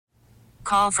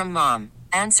call from mom.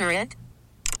 Answer it.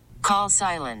 Call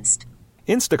silenced.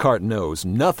 Instacart knows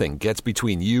nothing gets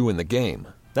between you and the game.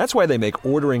 That's why they make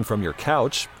ordering from your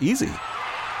couch easy.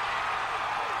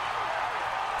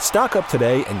 Stock up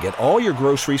today and get all your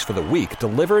groceries for the week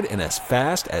delivered in as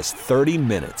fast as 30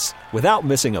 minutes without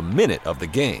missing a minute of the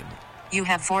game. You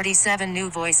have 47 new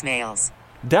voicemails.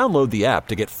 Download the app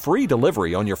to get free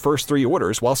delivery on your first 3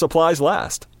 orders while supplies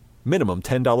last. Minimum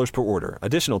 $10 per order.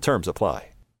 Additional terms apply.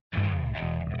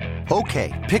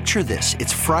 Okay, picture this.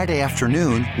 It's Friday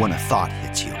afternoon when a thought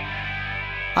hits you.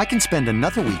 I can spend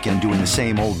another weekend doing the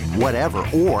same old whatever,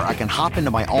 or I can hop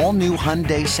into my all-new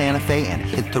Hyundai Santa Fe and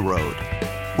hit the road.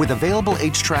 With available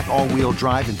H-Track all-wheel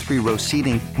drive and 3-row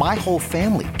seating, my whole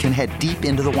family can head deep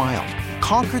into the wild.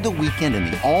 Conquer the weekend in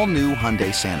the all-new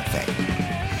Hyundai Santa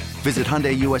Fe. Visit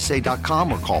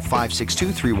HyundaiUSA.com or call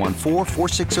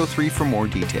 562-314-4603 for more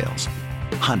details.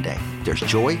 Hyundai, there's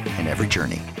joy in every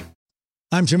journey.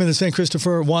 I'm Jim in the St.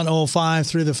 Christopher 105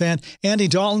 through the fan. Andy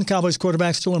Dalton, Cowboys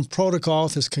quarterback, still in protocol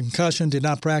with his concussion, did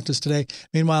not practice today.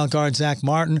 Meanwhile, guard Zach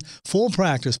Martin, full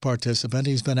practice participant.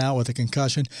 He's been out with a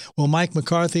concussion. Will Mike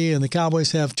McCarthy and the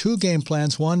Cowboys have 2 game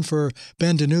plans, one for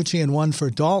Ben DiNucci and one for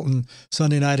Dalton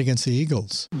Sunday night against the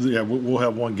Eagles? Yeah, we'll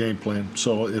have 1 game plan.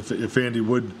 So if Andy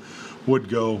would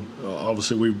go,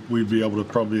 obviously we'd be able to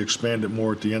probably expand it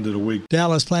more at the end of the week.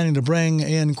 Dallas planning to bring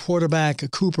in quarterback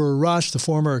Cooper Rush, the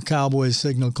former Cowboys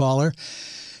signal caller.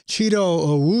 Cheeto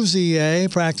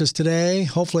Awuzie practiced today.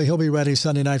 Hopefully he'll be ready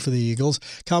Sunday night for the Eagles.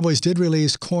 Cowboys did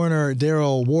release corner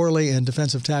Daryl Worley and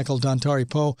defensive tackle Dontari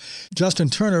Poe. Justin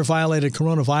Turner violated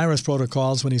coronavirus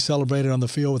protocols when he celebrated on the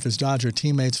field with his Dodger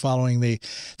teammates following the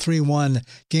 3-1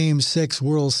 Game 6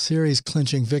 World Series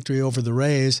clinching victory over the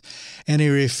Rays, and he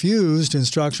refused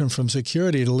instruction from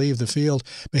security to leave the field,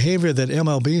 behavior that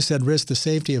MLB said risked the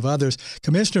safety of others.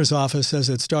 Commissioner's office says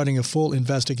it's starting a full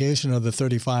investigation of the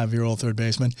 35-year-old third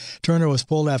baseman. Turner was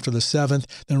pulled after the 7th,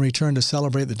 then returned to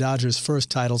celebrate the Dodgers' first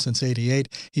title since '88.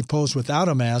 He posed without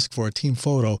a mask for a team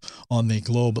photo on the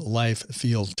Globe Life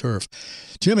Field turf.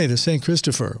 Jimmy, the St.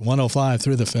 Christopher, 105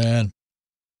 through the fan.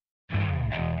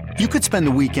 You could spend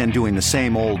the weekend doing the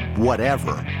same old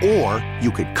whatever, or you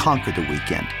could conquer the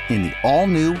weekend in the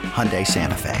all-new Hyundai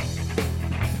Santa Fe.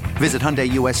 Visit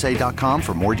HyundaiUSA.com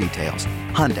for more details.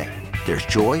 Hyundai, there's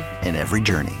joy in every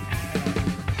journey.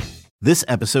 This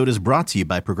episode is brought to you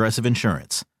by Progressive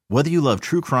Insurance. Whether you love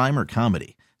true crime or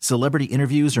comedy, celebrity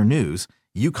interviews or news,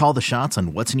 you call the shots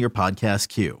on what's in your podcast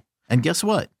queue. And guess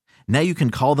what? Now you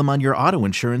can call them on your auto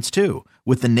insurance too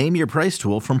with the Name Your Price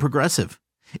tool from Progressive.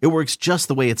 It works just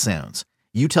the way it sounds.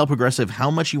 You tell Progressive how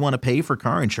much you want to pay for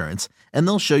car insurance, and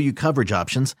they'll show you coverage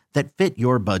options that fit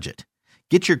your budget.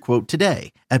 Get your quote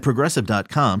today at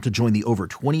Progressive.com to join the over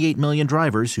 28 million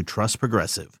drivers who trust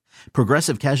Progressive.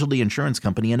 Progressive Casualty Insurance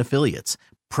Company and Affiliates.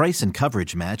 Price and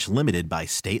coverage match limited by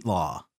state law.